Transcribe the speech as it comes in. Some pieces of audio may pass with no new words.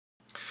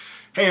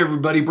Hey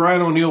everybody,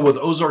 Brian O'Neill with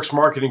Ozarks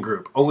Marketing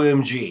Group,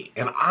 OMG.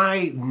 And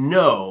I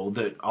know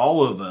that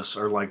all of us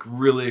are like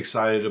really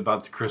excited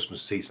about the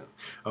Christmas season,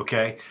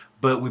 okay?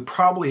 But we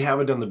probably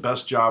haven't done the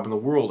best job in the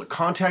world at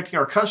contacting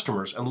our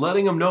customers and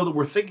letting them know that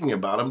we're thinking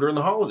about them during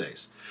the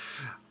holidays.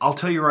 I'll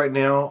tell you right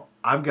now,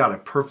 I've got a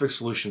perfect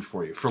solution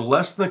for you. For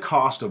less than the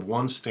cost of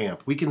one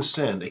stamp, we can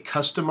send a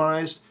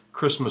customized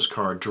Christmas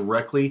card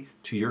directly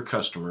to your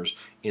customers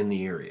in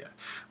the area.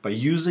 By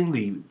using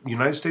the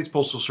United States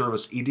Postal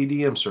Service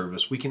EDDM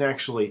service, we can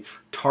actually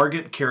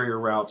target carrier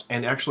routes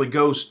and actually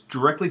go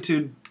directly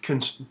to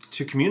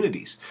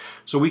communities.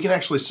 So we can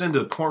actually send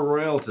to Port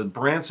Royal, to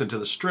Branson, to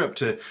the Strip,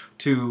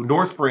 to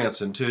North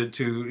Branson, to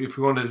if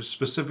you want to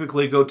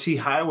specifically go T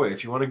Highway,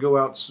 if you want to go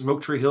out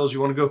Smoke Tree Hills, you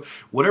want to go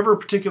whatever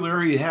particular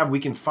area you have, we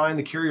can find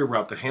the carrier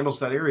route that handles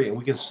that area, and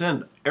we can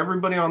send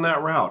everybody on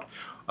that route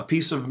a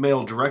piece of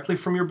mail directly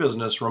from your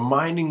business,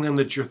 reminding them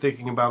that you're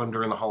thinking about them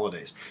during the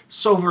holidays.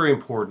 So very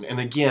important. And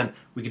again,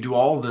 we can do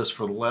all of this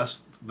for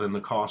less than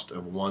the cost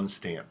of one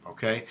stamp,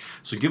 okay?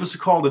 So give us a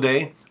call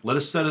today. Let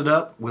us set it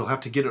up. We'll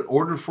have to get it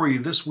ordered for you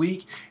this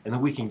week, and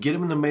then we can get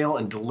them in the mail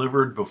and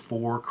delivered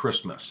before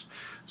Christmas.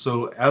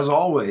 So as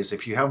always,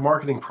 if you have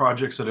marketing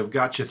projects that have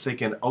got you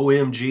thinking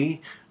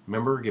OMG,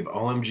 remember, give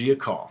OMG a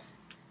call.